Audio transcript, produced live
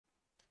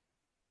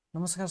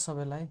नमस्कार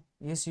सबैलाई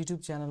यस युट्युब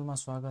च्यानलमा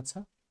स्वागत छ।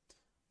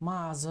 म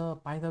आज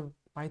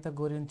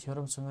पाइथागोरियन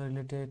थ्योरमसँग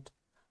रिलेटेड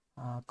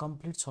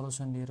कम्प्लिट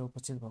सल्युसन लिएर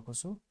उपस्थित भएको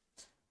छु।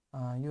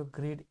 यो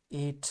ग्रेड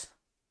 8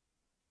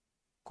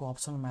 को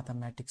अप्सनल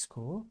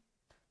म्याथमेटिक्सको हो।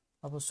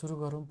 अब सुरु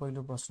गरौँ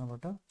पहिलो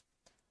प्रश्नबाट।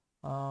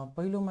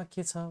 पहिलोमा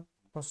के छ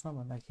प्रश्न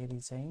भन्दाखेरि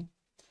चाहिँ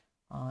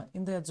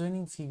इन द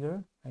एडजोइनिङ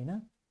फिगर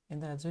हैन, in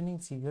the एडजोइनिङ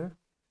figure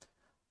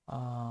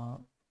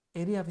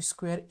area of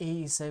square A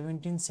is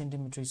 17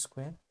 centimetre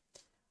square.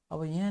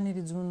 अब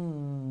यहाँनिर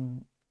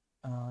जुन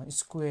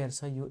स्क्वायर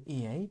छ यो ए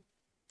है,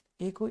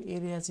 ए को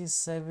एरिया चाहिँ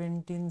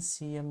 17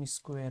 cm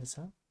स्क्वायर छ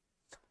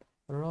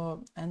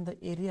र and the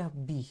area of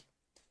be,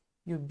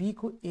 यो बी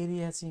को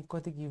एरिया चाहिँ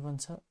कति गिभन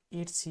छ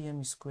 8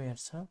 cm स्क्वायर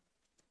छ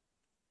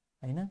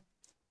हैन।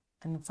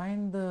 And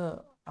find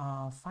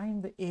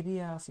the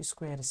area of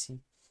square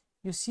C,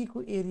 यो सी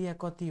को एरिया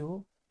कति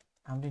हो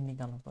हामीले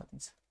निकाल्नु पर्ने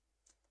छ।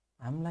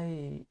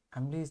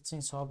 हामीले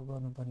चाहिँ सल्भ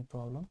गर्नुपर्ने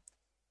प्रब्लम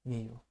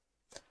यही हो।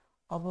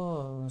 अब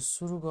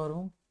सुरु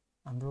गरौँ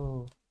हाम्रो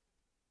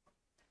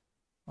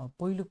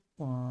पहिलो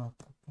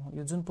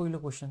यो जुन पहिलो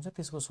क्वेशन छ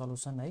त्यसको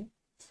सल्युसन है।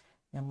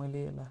 यहाँ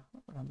मैले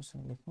यसलाई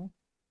राम्रोसँग लेख्नु।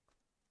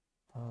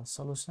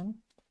 सल्युसन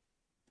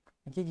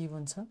के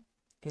गिभन छ,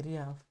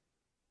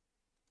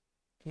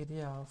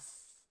 एरिया अफ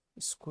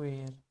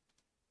स्क्वायर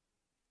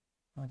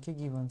के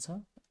गिभन छ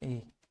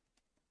ए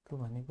को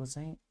भनेको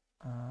चाहिँ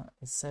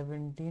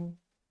 17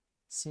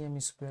 cm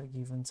स्क्वायर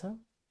गिभन छ।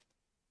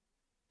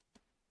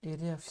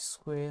 एरिया अफ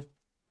स्क्वायर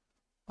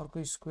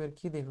अर्को स्क्वायर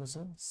के दिएको छ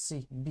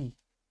सी,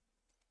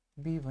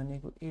 बी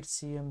भनेको 8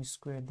 cm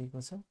स्क्वायर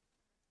दिएको छ।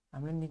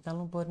 हामीले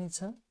निकाल्नु पर्ने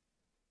छ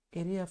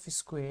area of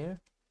square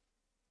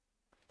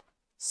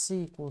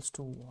C equals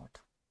to what,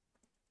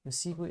 यो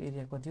सी को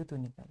एरिया कति हो त्यो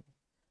निकाल्ने।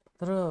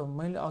 तर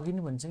मैले अघि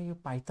नै भनिसकेँ यो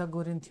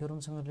पाइथागोरियन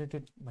थ्योरमसँग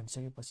रिलेटेड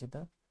भनिसकेपछि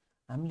त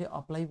हामीले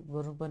अप्लाई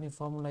गर्नुपर्ने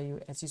फर्मुला यो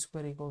H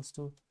square equals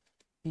to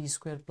P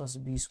square plus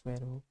be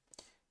square हो।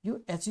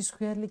 यो एच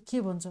स्क्वायरले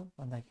के भन्छ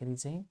भन्दाखेरि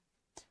चाहिँ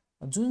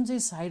जुन चाहिँ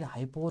साइड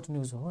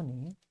हाइपोटेन्युज हो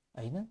नि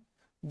हैन,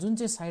 जुन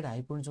चाहिँ साइड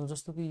हाइपोटेन्युज हो,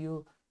 जस्तो कि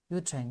यो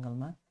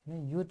ट्रायंगलमा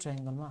हैन, यो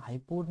ट्रायंगलमा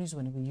हाइपोटेन्युज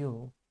भनेको यो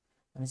हो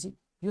भनेपछि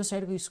यो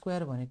साइडको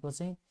स्क्वायर भनेको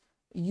चाहिँ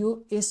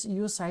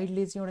यो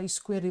साइडले चाहिँ एउटा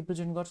स्क्वायर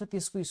रिप्रेजेन्ट गर्छ,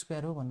 त्यसको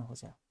स्क्वायर हो भन्न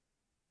खोज्या।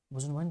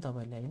 बुझ्नुभयो नि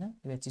तपाईहरुले हैन।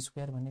 यो एच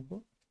स्क्वायर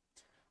भनेको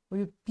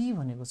यो पी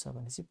भनेको छ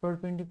भनेपछि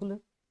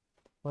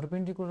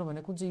परपेन्डिकुलर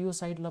भनेको चाहिँ यो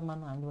साइडलाई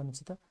मान्नु हामीले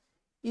भनेपछि त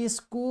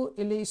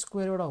यसले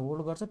स्क्वायर एउटा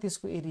होल्ड गर्छ,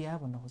 त्यसको एरिया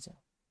भन्न खोज्या।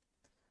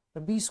 र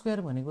बी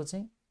स्क्वायर भनेको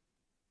चाहिँ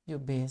यो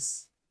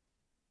बेस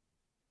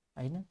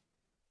हैन,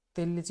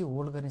 त्यसले चाहिँ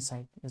होल्ड गर्ने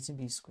साइड, यो चाहिँ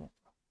बी स्क्वायर।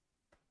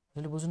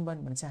 यसले बुझ्नु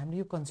पर्ने भने चाहिँ हामीले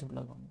यो कन्सेप्ट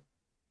लगाउनु।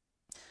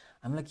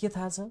 हामीलाई के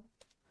थाहा छ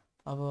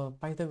अब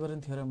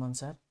पाइथागोरियन थ्योरम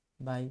अनुसार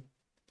बाइ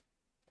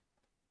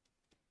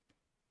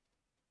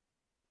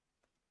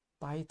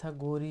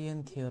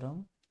पाइथागोरियन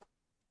थ्योरम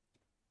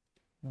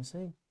हेर्नुस्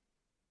है,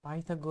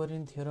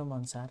 पाइथागोरियन थ्योरम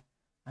अनुसार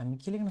हामी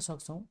के लेख्न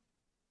सक्छौं,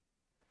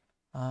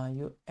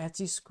 यो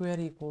H square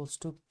equals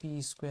to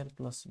P square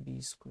plus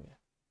be square.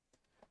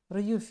 र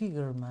यो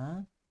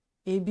फिगरमा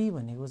एबी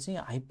भनेको चाहिँ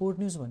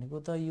हाइपोटेन्युज भनेको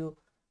त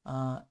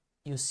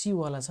यो सी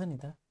वाला छ नि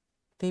त,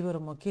 त्यही भएर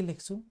म के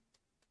लेख्छु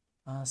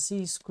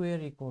C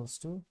square equals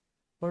to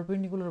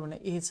perpendicular भने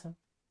ए छ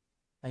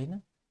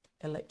हैन,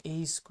 यसलाई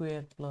ए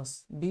स्क्वायर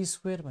प्लस बी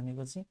स्क्वायर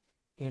भनेको चाहिँ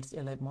 8,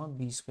 यसलाई म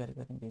बी स्क्वायर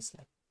गर्ने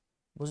बेसलाई।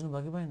 बुझ्नु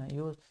भयो कि भएन?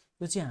 यो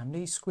चाहिँ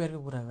हामीले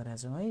स्क्वायरको कुरा गरेका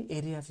छौं है।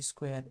 एरिया अफ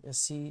स्क्वायर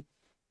सी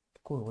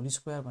को होल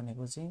स्क्वायर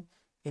भनेको चाहिँ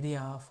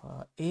area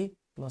of A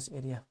plus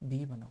area of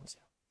be भनेको छ।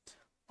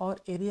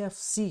 और एरिया अफ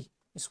सी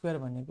स्क्वायर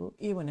भनेको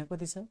ए भनेको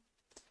कति छ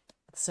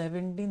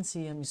 17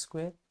 cm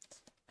स्क्वायर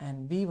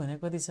एन्ड बी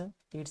भनेको कति छ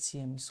 8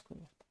 cm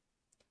स्क्वायर।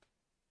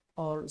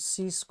 और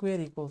C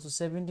square equals to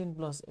 17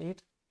 plus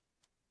 8,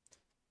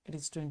 it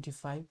is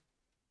 25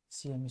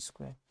 cm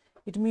square.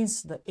 It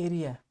means the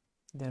area,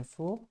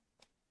 therefore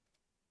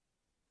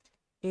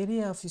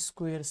area of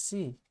square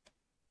C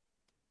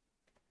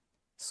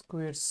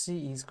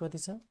is कति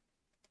छ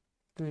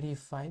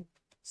 25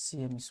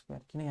 cm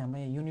square, किनकि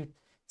हामीले युनिट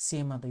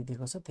सेम मा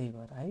दिएको छ त्यही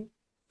भएर है।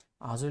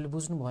 हजुरले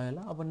बुझ्नु भयो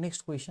होला। अब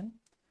next question,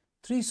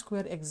 3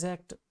 square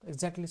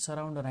exactly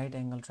surround a right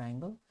angle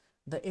triangle.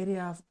 The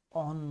area of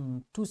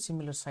on two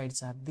similar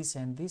sides are this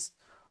and this.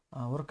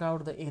 Work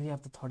out the area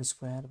of the third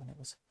square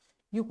भनेको छ।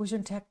 यो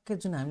क्वेशन ठ्याक्कै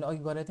जुन हामीले अघि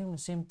गरेका थियौं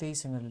सेम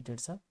त्यहीसँग रिलेटेड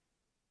छ।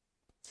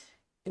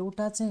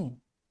 एउटा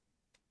चाहिँ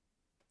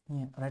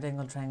राइट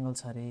एंगल ट्रायंगल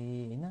छ रे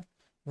हैन,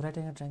 यो राइट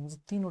एंगल ट्रायंगल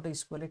चाहिँ तीनवटा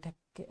स्क्वायरले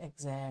ठ्याक्कै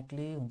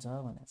एक्ज्याक्टली हुन्छ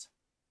भनेको छ।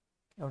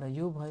 एउटा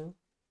यो भयो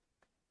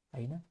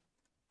हैन।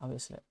 अब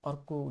यसलाई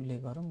अर्कोले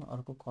गरौँ,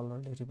 अर्को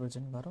कलरले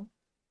रिप्रेजेन्ट गरौँ,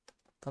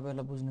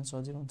 तपाईहरुलाई बुझ्न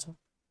सजिलो हुन्छ।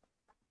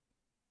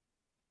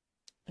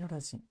 एउटा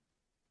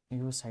चाहिँ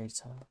यो साइड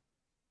छ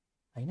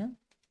हैन।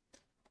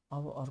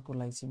 अब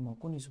अर्कोलाई चाहिँ म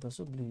कुन युज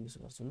गर्छु, ब्लू युज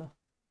गर्छु ल।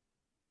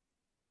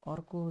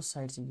 अर्को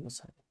साइड चाहिँ यो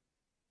छ,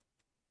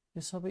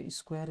 यो सबै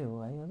स्क्वायरै हो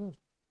है हजुर,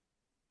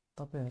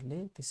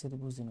 तपाईहरुले त्यसरी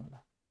बुझ्दिनु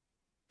होला।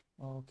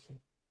 ओके,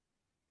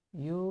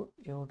 यो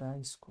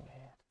एउटा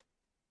स्क्वायर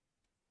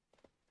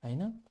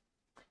हैन,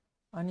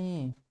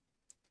 अनि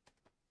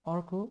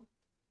अर्को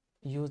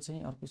यो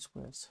चाहिँ अर्को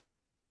स्क्वायर छ,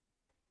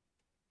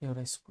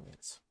 एउटा स्क्वायर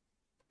छ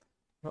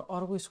र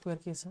अर्को स्क्वायर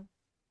के छ,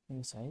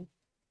 यो छ है,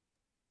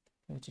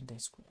 यो तीनटा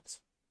स्क्वायर छ।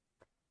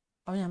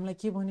 अब हामीलाई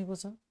के भनेको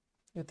छ,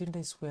 यो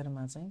तीनटा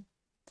स्क्वायरमा चाहिँ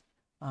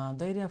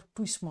the area of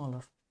to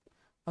smaller.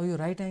 अब यो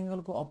राइट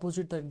एंगलको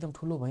अपोजिट त एकदम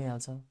ठुलो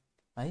भइहाल्छ है,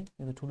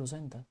 यो त ठुलो छ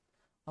नि त।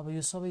 अब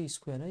यो सबै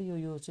स्क्वायर है,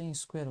 यो चाहिँ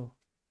स्क्वायर हो,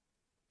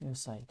 यो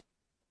साइड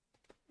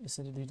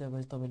यसरी दुईटा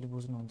भए तपाईले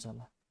बुझ्नुहुन्छ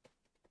होला,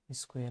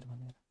 स्क्वायर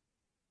भनेर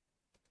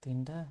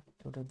तीनटा,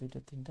 एउटा दुईटा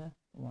तीनटा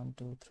 1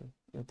 2 3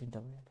 यो तीनटा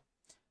भइहाल्यो।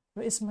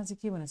 र यसमा चाहिँ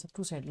के भनेछ,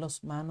 टु साइड, ल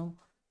मानौं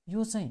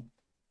यो चाहिँ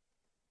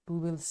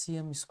 12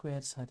 cm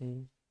स्क्वायर छ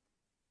रे,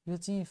 यो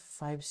चाहिँ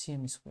 5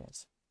 cm स्क्वायर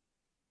छ।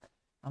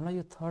 हामीलाई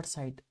यो थर्ड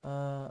साइड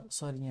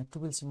सरी यहाँ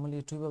 12 cm, मैले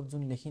यो 12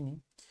 जुन लेखेँ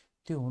नि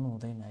त्यो हुनु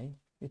हुँदैन है,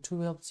 यो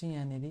 12 चाहिँ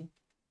यहाँनेरि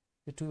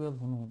यो 12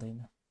 हुनु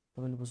हुँदैन,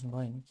 तपाईले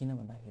बुझ्नुभयो नि। किन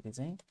भन्दाखेरि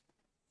चाहिँ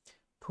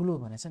ठुलो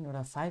भनेछ नि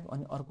एउटा 5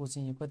 अनि अर्को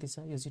चाहिँ यो कति छ,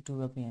 यो चाहिँ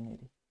 12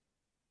 यहाँनेरि।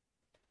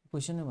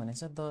 क्वेशनले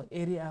भनेछ the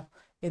area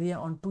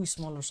on to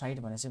smaller side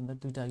भनेछ नि त,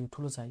 दुईटा यो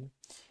ठुलो चाहियो,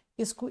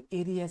 यसको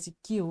एरिया चाहिँ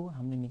के हो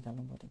हामीले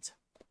निकाल्नु पर्छ।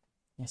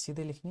 यहाँ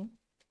सिधै लेख्ने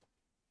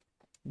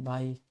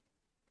बाइ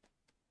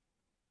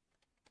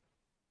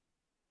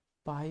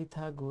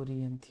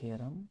पाइथागोरियन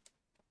थियोरम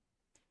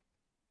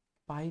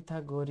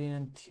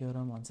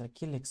अनुसार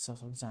के लेख्न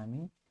सक्छ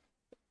हामी,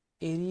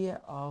 एरिया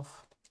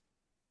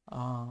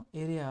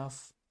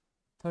अफ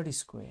 30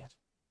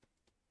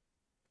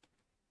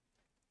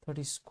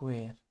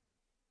 स्क्वायर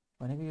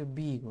भनेको यो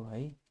बी हो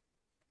है। यो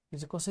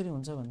चाहिँ कसरी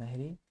हुन्छ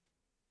भन्दाखेरि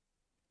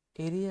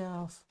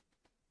area of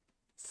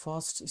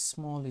first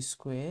small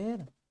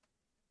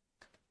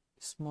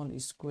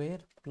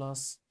square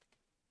plus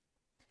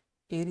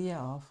area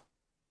of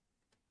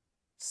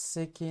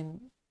second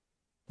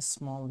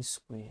small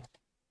square,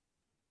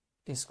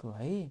 यसको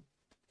है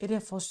एरिया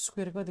फर्स्ट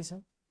स्क्वायर कति छ,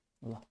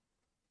 ल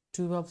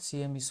 12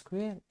 cm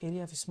square,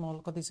 area of small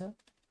कति छ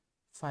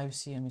 5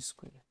 cm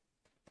स्क्वायर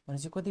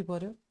भनेपछि कति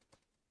पर्यो,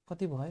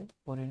 कति भयो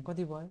पर्यो,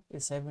 कति भयो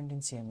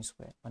 17 cm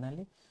स्क्वायर।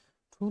 भन्नाले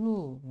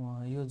ठुलो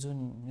यो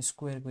जुन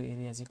स्क्वायरको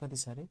एरिया चाहिँ कति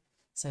छ अरे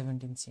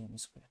 17 cm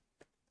स्क्वायर।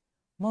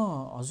 म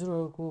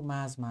हजुरहरुको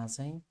माझमा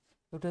चाहिँ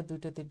एउटा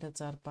दुईटा तीनटा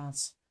चार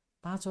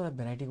पाँचवटा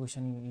भेराइटी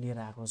क्वेशन लिएर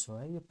आएको छु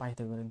है, यो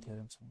पाइथागोरियन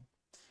थ्योरमसँग।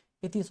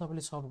 यदि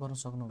तपाईले सल्भ गर्न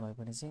सक्नु भयो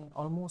भने चाहिँ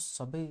अलमोस्ट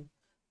सबै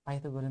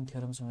पाइथागोरियन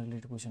थ्योरमसँग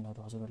रिलेटेड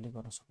क्वेशनहरु हजुरहरुले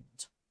गर्न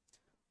सक्नुहुन्छ।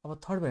 अब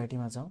थर्ड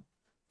भेराइटीमा जाउँ।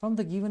 From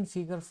the given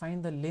figure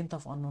find the length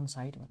of unknown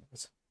side भनेको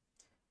छ।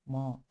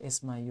 म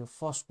यसमा यो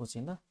फर्स्टको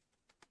चाहिँ ल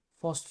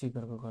फर्स्ट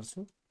फिगरको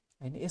गर्छु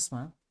हैन।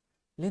 यसमा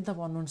लेन्थ अफ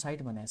अननोन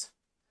साइड भनेको छ।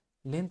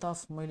 लेन्थ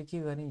अफ मैले के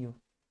गर्ने, यो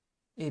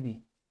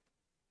एबी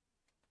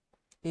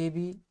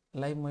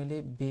लाई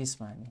मैले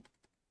बेस माने,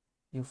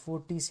 यो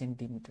 40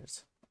 सेन्टिमिटर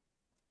छ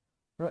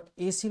र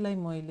एसी लाई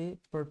मैले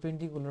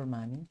परपेन्डिकुलर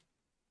माने,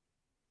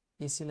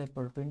 एसी लाई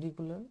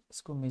परपेन्डिकुलर,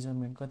 यसको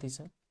मेजरमेन्ट कति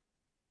छ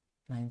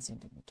 9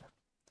 सेन्टिमिटर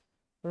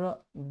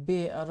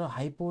र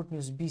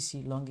हाइपोटेन्युज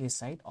BC longest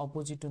side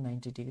opposite to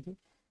 90 degree,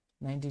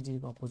 90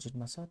 डिग्रीको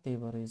अपोजिटमा छ, त्यही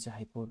भएर यो चाहिँ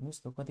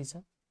हाइपोटेन्युज त कति छ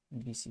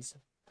बीसी छ।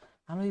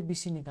 हाम्रो यो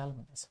बीसी निकाल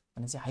भनेको छ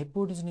भने चाहिँ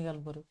हाइपोटेन्युज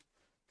निकाल्नु पर्यो।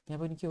 यहाँ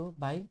पनि के हो,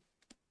 बाइ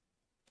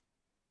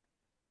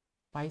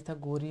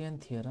पाइथागोरियन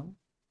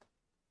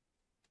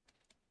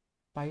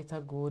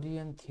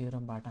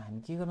थ्योरमबाट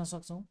हामी के गर्न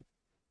सक्छौं,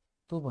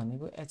 त्यो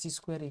भनेको h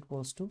square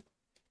equals to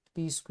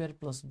p square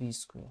plus b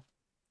square,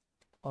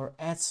 और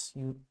h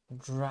you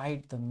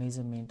write the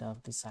measurement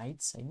of the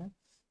sides हैन।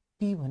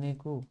 p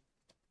भनेको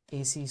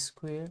ac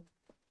स्क्वायर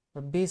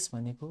र बेस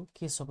भनेको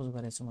के सपोज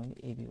गरेको छु मैले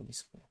ab होल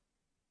स्क्वायर।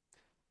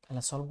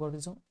 यसलाई सल्भ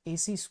गर्दैछौं।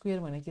 ac स्क्वायर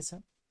भने के छ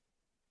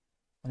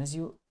भनेपछि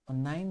यो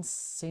 9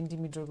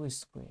 सेन्टिमिटरको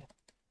स्क्वायर,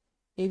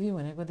 ab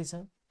भनेको कति छ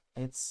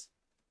h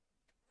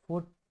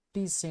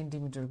 40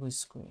 सेन्टिमिटरको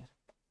स्क्वायर,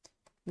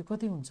 यो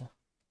कति हुन्छ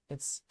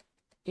h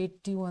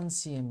 81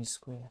 cm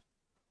स्क्वायर।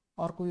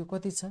 अर्को यो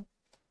कति छ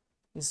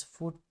इस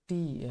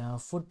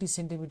 40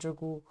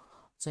 सेन्टिमिटरको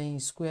चाहिँ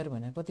स्क्वायर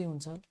भने कति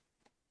हुन्छ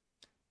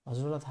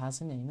हजुरलाई थाहा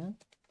छ नि हैन।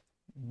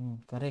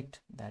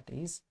 Correct, that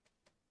is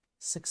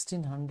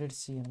 1600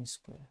 cm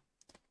square.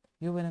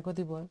 यो भने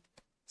कति भयो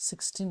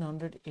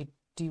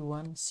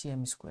 1681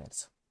 cm स्क्वायर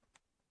छ।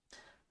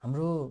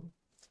 हाम्रो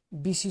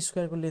बीसी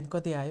स्क्वायर को लेन्थ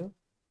कति आयो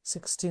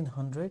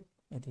 1600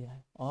 यति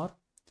आयो। और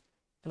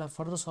यसलाई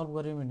फर्दर सल्भ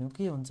गर्यो भने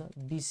के हुन्छ,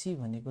 बीसी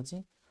भनेको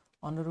चाहिँ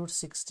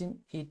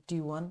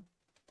 √1681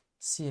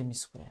 cm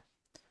स्क्वायर।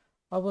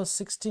 अब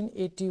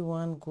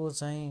 1681 को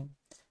चाहिँ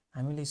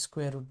हामीले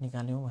स्क्वायर रुट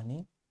निकाल्यौं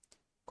भने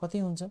कति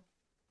हुन्छ,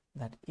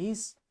 दैट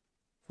इज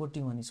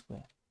 41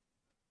 स्क्वायर,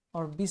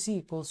 और बीसी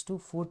इक्वल्स टु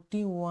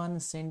 41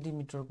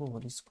 सेन्टिमिटर को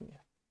whole square.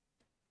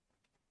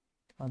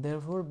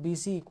 Therefore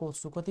BC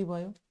equals to कति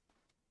भयो,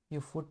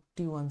 यो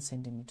 41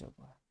 सेन्टिमिटर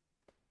भयो।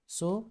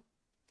 So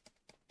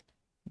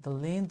the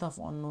length of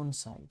unknown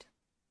side,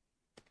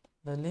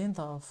 the length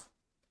of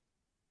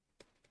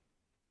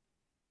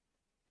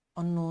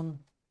unknown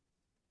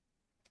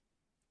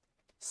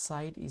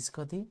side is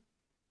कति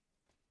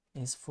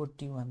is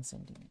 41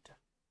 सेन्टिमिटर।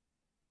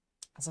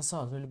 आशा छ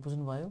हजुरले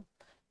बुझ्नुभयो।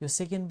 यो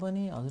सेकेन्ड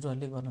पनि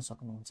हजुरहरूले गर्न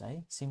सक्नुहुन्छ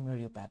है सिमिलर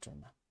यो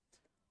प्याटर्नमा।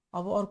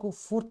 अब अर्को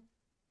फोर्थ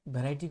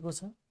भेराइटीको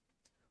छ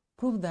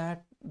prove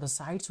that the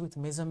sides with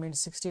measurement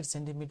 68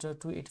 cm,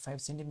 285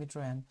 cm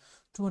and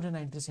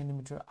 293 cm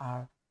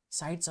are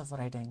sides of a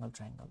right angle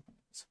triangle.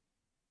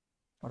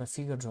 एउटा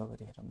फिगर ड्रा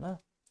गरी हेरौँ ल।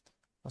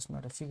 फर्स्टमा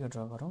एउटा फिगर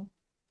ड्रा गरौँ।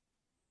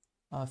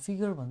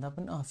 फिगर भन्दा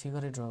पनि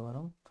फिगरै ड्रा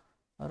गरौँ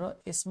र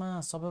यसमा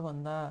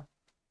सबैभन्दा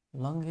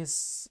लङ्गेस्ट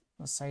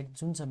साइड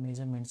जुन छ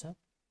मेजरमेन्ट छ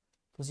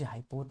त्यो चाहिँ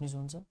हाइपोटेन्युज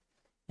हुन्छ।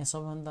 यहाँ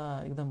सबैभन्दा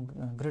एकदम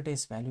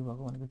ग्रेटेस्ट भ्यालु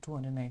भएको भनेको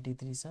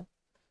 293 छ।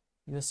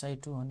 यो साइड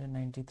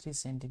 293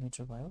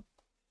 सेन्टिमिटर भयो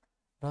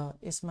र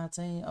यसमा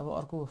चाहिँ अब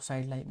अर्को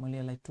साइडलाई मैले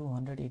यसलाई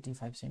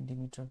 285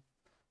 सेन्टिमिटर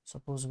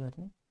सपोज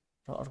गर्ने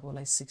र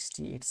अर्कोलाई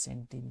 68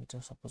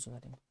 सेन्टिमिटर सपोज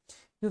गर्ने।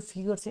 यो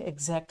फिगर चाहिँ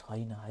एक्ज्याक्ट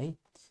होइन है,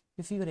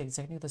 यो फिगर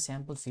एक्ज्याक्ट नै त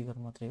स्याम्पल फिगर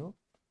मात्रै हो,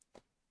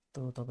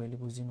 त्यो तपाईले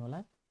बुझिदिनु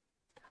होला।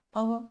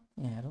 अब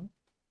यहाँ हेरौँ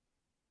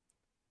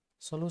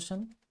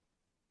सल्युसन।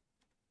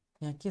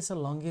 यहाँ के छ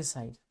लङ्गेस्ट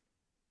साइड,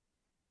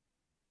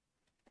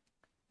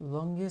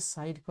 लङ्गेस्ट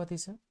साइड कति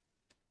छ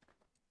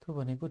त्यो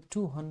भनेको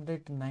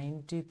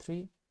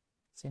 293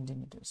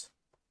 सेन्टिमिटर्स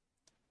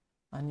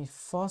अनि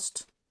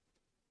फर्स्ट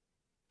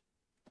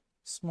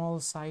स्मल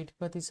साइड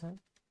कति छ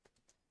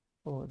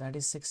that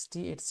is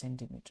 68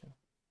 centimetre.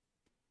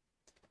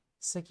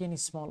 Second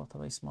small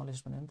अथवा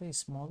स्मलेस्ट भन्यो भने त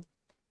स्मल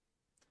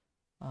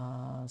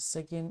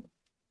सेकेन्ड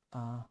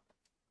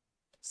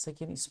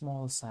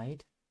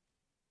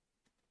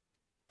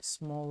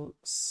स्मल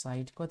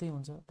साइड कति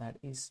हुन्छ द्याट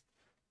इज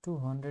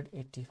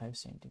 285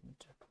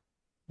 सेन्टिमिटर।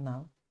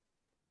 नाउ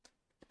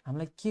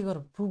हामीलाई के गर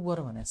प्रुभ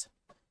गर भनेको छ।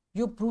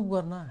 यो प्रुभ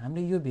गर्न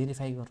हामीले यो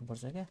भेरिफाई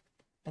गर्नुपर्छ क्या।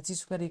 h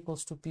square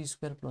equals to p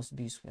square plus b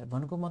square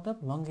भनेको मतलब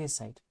लङ्गेस्ट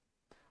साइड।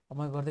 अब म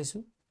गर्दैछु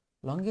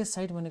लङ्गेस्ट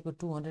साइड भनेको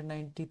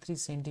 293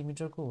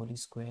 सेन्टिमिटरको होल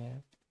स्क्वायर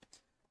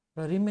र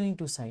remaining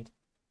to side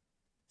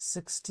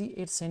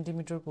 68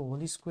 सेन्टिमिटरको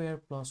whole square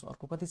plus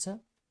अर्को कति छ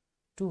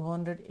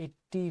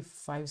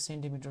 285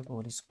 सेन्टिमिटरको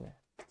होल स्क्वायर।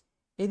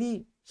 यदि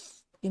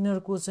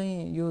यिनीहरूको चाहिँ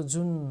यो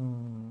जुन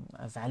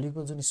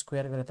भ्यालुको जुन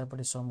स्क्वायर गरेर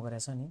यतापट्टि सम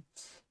गरेछ नि,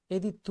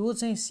 यदि त्यो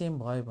चाहिँ सेम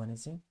भयो भने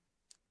चाहिँ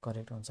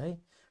करेक्ट हुन्छ है।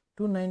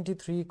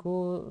 293 को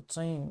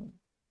चाहिँ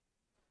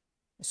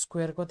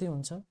स्क्वायर कति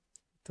हुन्छ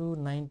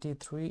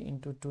 293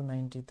 इन्टु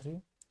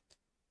 293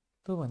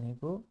 त्यो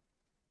भनेको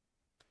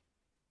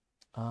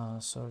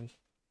सरी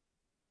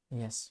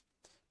यस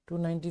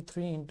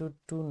 293 इन्टु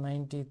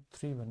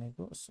 293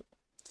 भनेको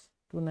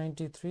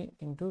 293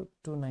 इन्टु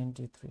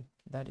 293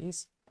 द्याट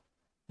इज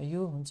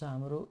यो हुन्छ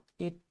हाम्रो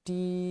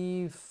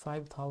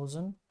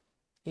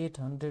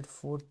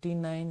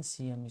 85,849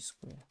 cm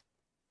स्क्वायर।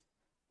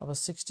 अब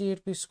 68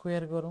 को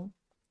स्क्वायर गरौँ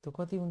त्यो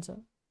कति हुन्छ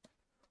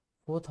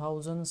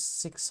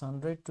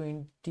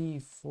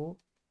 4,624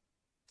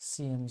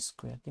 cm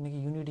स्क्वायर, किनकि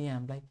युनिट यहाँ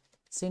हामीलाई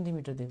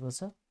सेन्टिमिटर दिएको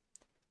छ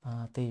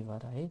त्यही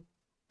भएर है।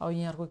 अब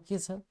यहाँ अर्को के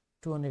छ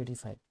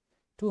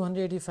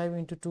 285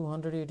 into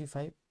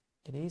 285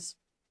 it is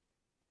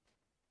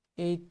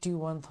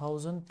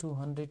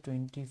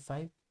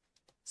 81,225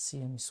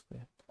 cm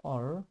square,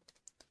 or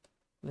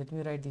let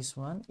me write this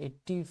one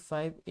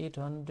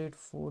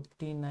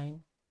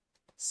 85,849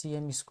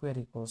 cm square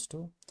equals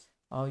to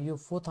यो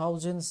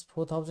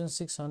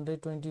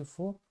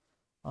 4,624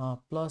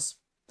 प्लस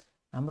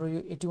हाम्रो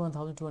यो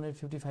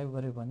 81,255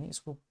 गर्यो भने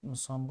यसको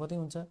सम कति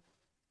हुन्छ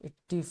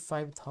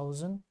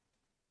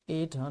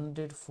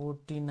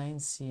 85,849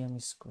 cm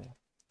square.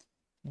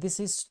 This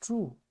is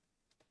true.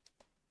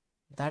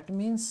 That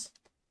means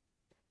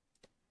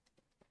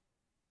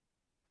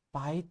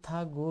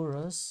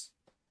Pythagoras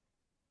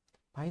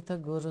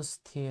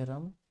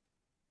theorem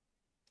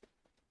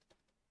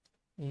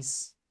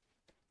is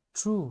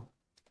true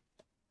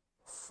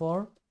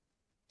for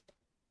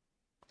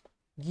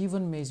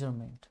given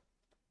measurement.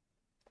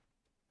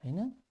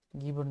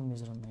 Given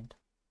measurement.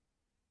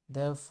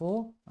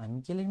 Therefore,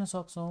 हामी के लेख्न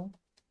सक्छौं?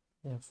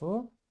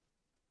 Therefore,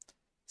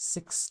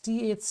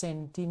 68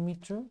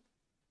 centimeter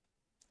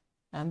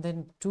and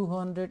then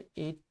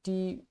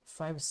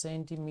 285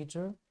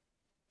 centimeter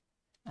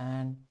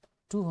and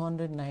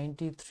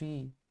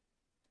 293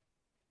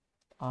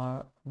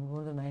 are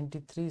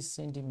 93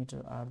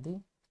 centimeter are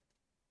the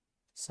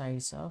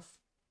sides of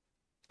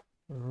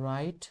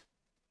right,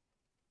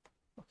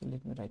 okay,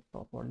 let me write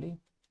properly,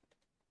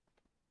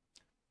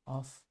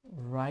 of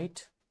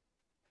right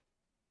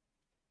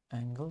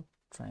angle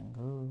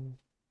triangle.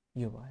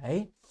 यो भयो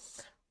है।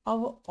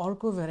 अब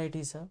अर्को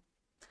variety छ,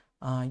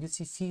 यो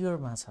चाहिँ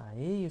फिगरमा छ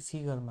है, यो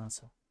फिगरमा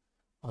छ,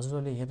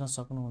 हजुरहरूले हेर्न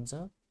सक्नुहुन्छ।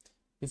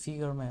 यो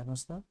फिगरमा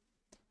हेर्नुस् त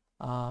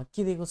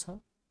के दिएको छ,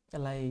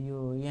 यसलाई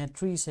यो यहाँ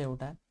ट्री छ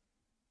एउटा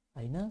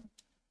हैन,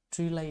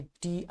 ट्रीलाई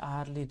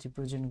टीआर ले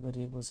रिप्रेजेन्ट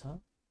गरिएको छ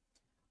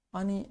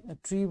अनि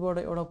ट्रीबाट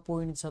एउटा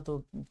पोइन्ट छ त्यो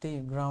त्यही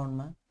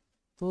ग्राउन्डमा,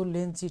 त्यो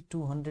लेन्थ चाहिँ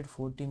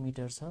 240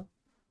 मिटर छ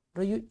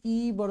र यो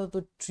ई बाट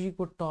त्यो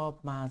ट्रीको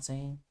टपमा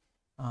चाहिँ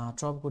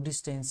टपको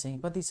डिस्टेन्स चाहिँ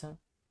कति छ,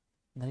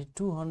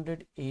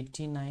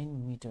 289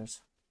 मिटर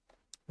छ।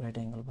 राइट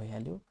एंगल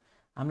भइहाल्यो।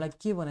 हामीलाई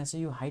के भनेको छ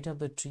यो हाइट अफ द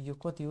ट्री यो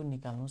कति हो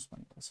निकाल्नुस्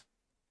भनेको छ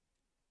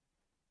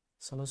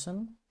सल्युसन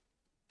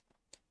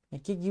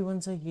के गिभन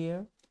छ हियर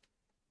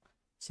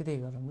सिधै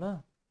गरौँ ल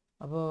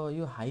अब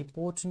यो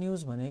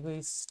हाइपोटेन्युज भनेको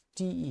इज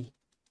टीई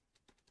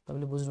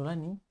तपाईले बुझ्नु होला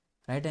नि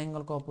राइट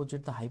एंगलको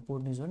अपोजिट त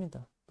हाइपोटेन्युज हो नि त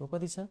त्यो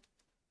कति छ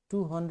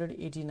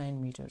 289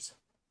 मिटर छ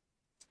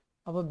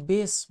अब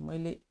बेस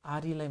मैले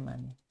आरई लाई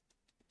माने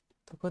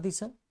त्यो कति छ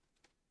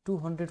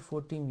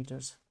 240 मिटर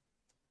छ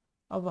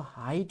अब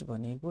हाइट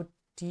भनेको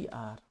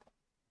टीआर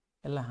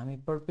यसलाई हामी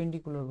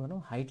परपेन्डिकुलर गरौँ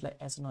हाइटलाई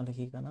एच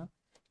नलेखिकन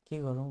के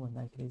गरौँ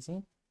भन्दाखेरि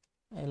चाहिँ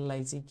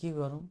यसलाई चाहिँ के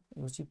गरौँ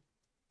यो चाहिँ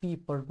p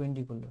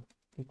perpendicular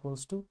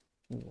equals to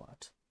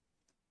what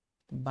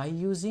by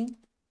using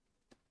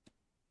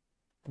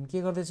के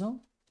गर्दै छौं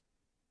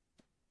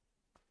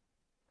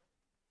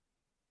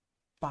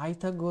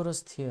पाइथागोरस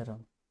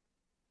थियोरम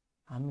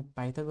हामी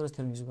पाइथागोरस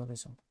थियोरम युज गर्दै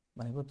छौं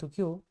भनेको त्यो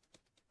के हो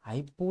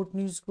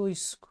हाइपोटेन्युज को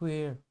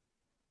स्क्वायर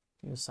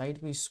यो साइड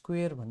को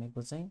स्क्वायर भनेको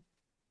चाहिँ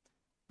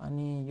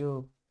अनि यो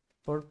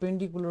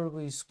परपेन्डिकुलर को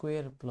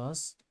स्क्वायर प्लस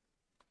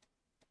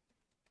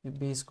यो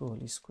बेस को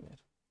होल स्क्वायर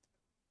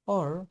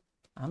और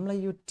हामीलाई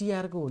यो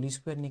टीआर को होल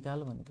स्क्वायर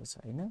निकाल भनेको छ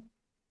हैन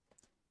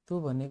त्यो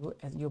भनेको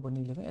यो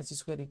पनि लेखौं h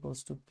square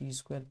equals to p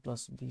square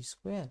plus b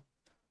square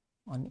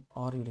अनि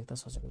और यो लेख्दा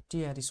सजिलो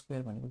टीआर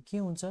स्क्वायर भनेको के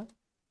हुन्छ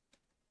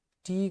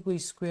t को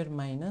स्क्वायर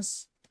माइनस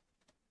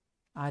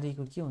re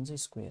को के हुन्छ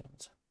स्क्वायर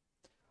हुन्छ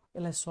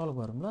यसलाई सल्भ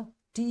गरौँ ल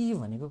t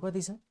भनेको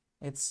कति छ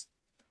इट्स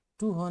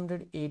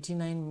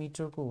 289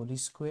 मिटर को होल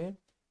स्क्वायर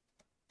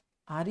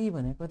re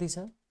भनेको कति छ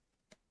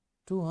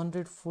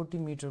 240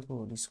 मिटर को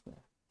होल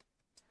स्क्वायर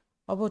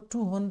अब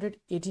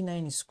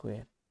 289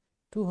 स्क्वायर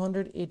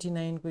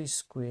 289 को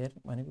स्क्वायर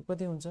भनेको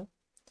कति हुन्छ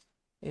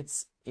इट्स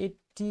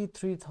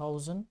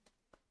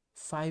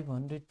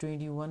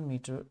 83,521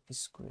 मिटर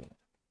स्क्वायर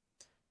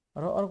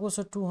र अर्को छ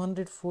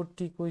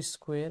 240 को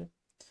स्क्वायर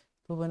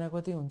त्यो भनेको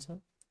कति हुन्छ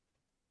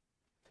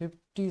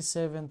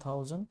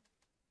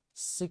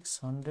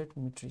 57,600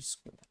 मिटर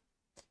स्क्वायर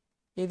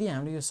यदि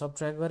हामीले यो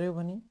सबट्र्याक्ट गर्यो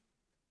भने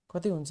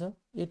कति हुन्छ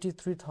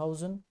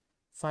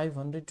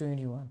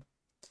 83,521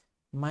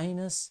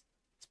 माइनस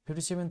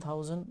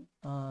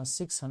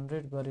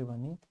 57,600 गर्यो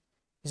भने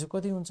यसो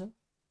कति हुन्छ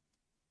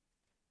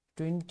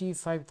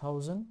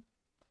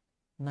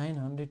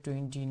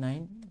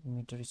 25,929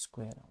 मिटर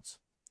स्क्वायर आउँछ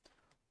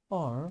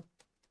और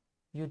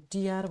यो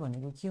टीआर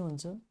भनेको के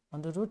हुन्छ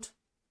अन्डर रुट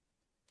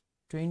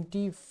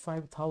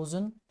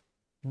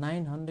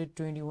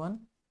 25,921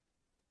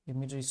 यो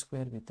मिटर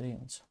स्क्वायर भित्रै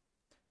हुन्छ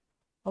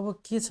अब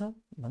के छ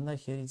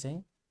भन्दाखेरि चाहिँ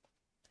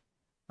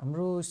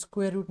हाम्रो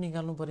स्क्वायर रुट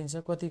निकाल्नु परिन्छ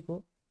कतिको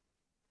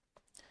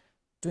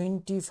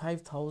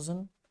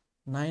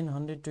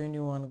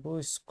 25,921 को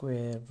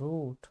स्क्वायर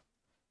रुट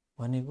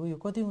भनेको यो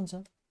कति हुन्छ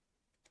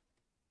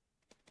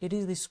it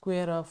is the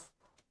square of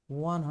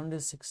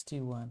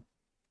 161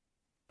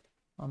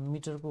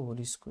 metre को होल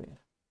स्क्वायर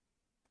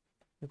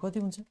यो कति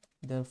हुन्छ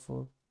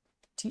therefore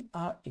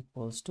tr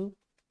equals to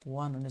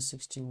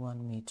 161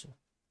 meter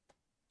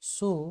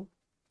so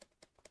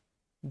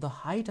the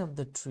height of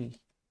the tree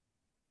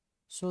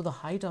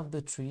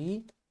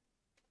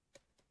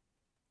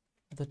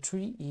the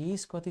tree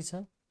is कति छ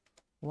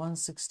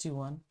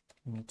 161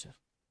 मिटर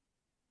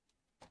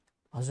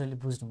हजुरले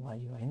बुझ्नु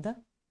भयो हैन त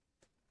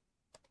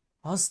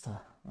हस् त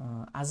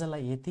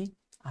आजलाई यति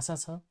आशा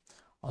छ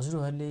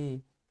हजुरहरूले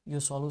यो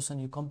सल्युसन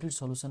यो कम्प्लिट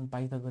सल्युसन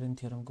पाइथागोरियन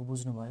थ्योरम को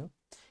बुझ्नु भयो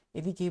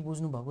यदि केही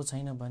बुझ्नु भएको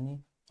छैन भने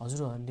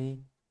हजुरहरूले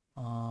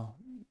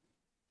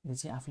ले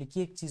चाहिँ आफुले के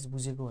एक चीज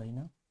बुझेको हैन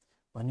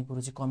भन्ने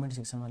कुरो चाहिँ कमेन्ट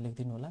सेक्सनमा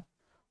लेखिदिनु होला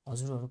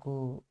हजुरहरूको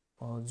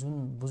जुन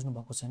बुझ्नु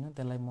भएको छैन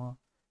त्यसलाई म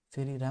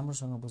फेरि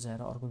राम्रोसँग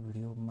बुझाएर अर्को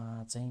भिडियोमा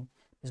चाहिँ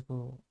यसको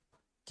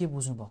के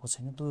बुझ्नु भएको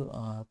छैन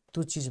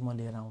त्यो चीज म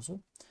लिएर आउँछु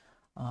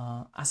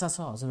आशा छ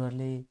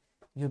हजुरहरूले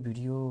यो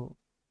भिडियो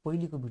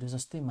पहिलेको भिडियो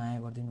जस्तै माया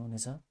गर्दिनु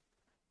हुनेछ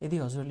यदि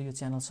हजुरहरूले यो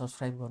च्यानल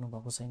सब्स्क्राइब गर्नु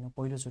भएको छैन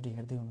पहिलो चोटी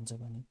हेर्दै हुनुहुन्छ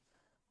भने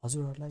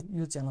हजुरहरूलाई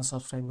यो च्यानल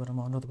सब्स्क्राइब गर्न म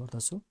अनुरोध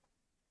गर्दछु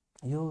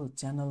यो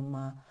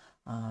च्यानलमा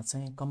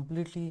चाहिँ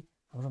कम्प्लिटली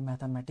हाम्रो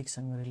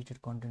म्याथमेटिक्ससँग रिलेटेड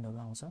कन्टेन्टहरु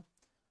आउँछ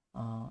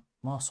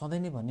म सधैं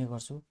नै भन्ने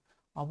गर्छु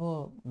अब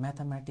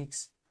म्याथमेटिक्स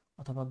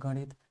अथवा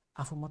गणित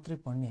आफू मात्रै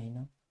पढ्ने हैन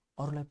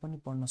अरूलाई पनि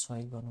पढ्न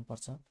सहयोग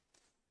गर्नुपर्छ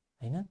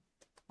हैन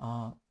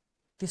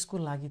त्यसको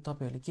लागि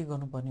तपाईहरुले के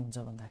गर्नुपर्ने हुन्छ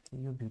भन्दाखेरि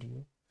यो भिडियो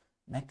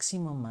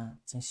म्याक्सिमममा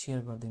चाहिँ शेयर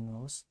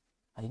गरिदिनुहोस्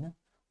हैन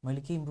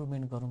मैले के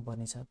इम्प्रुभमेन्ट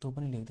गर्नुपर्ने छ त्यो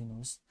पनि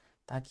लेखिदिनुहोस्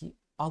ताकि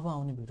अब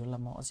आउने भिडियोलाई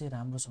म अझै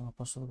राम्रोसँग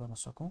प्रस्तुत गर्न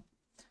सकौं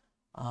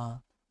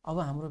अब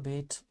हाम्रो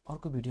भेट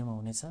अर्को भिडियोमा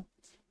हुनेछ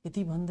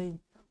यति भन्दै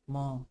म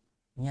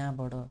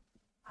यहाँबाट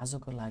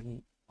आजको लागि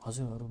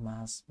हजुरहरु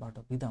माझबाट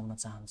बिदा हुन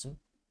चाहन्छु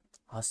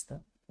हस्त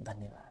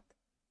धन्यवाद।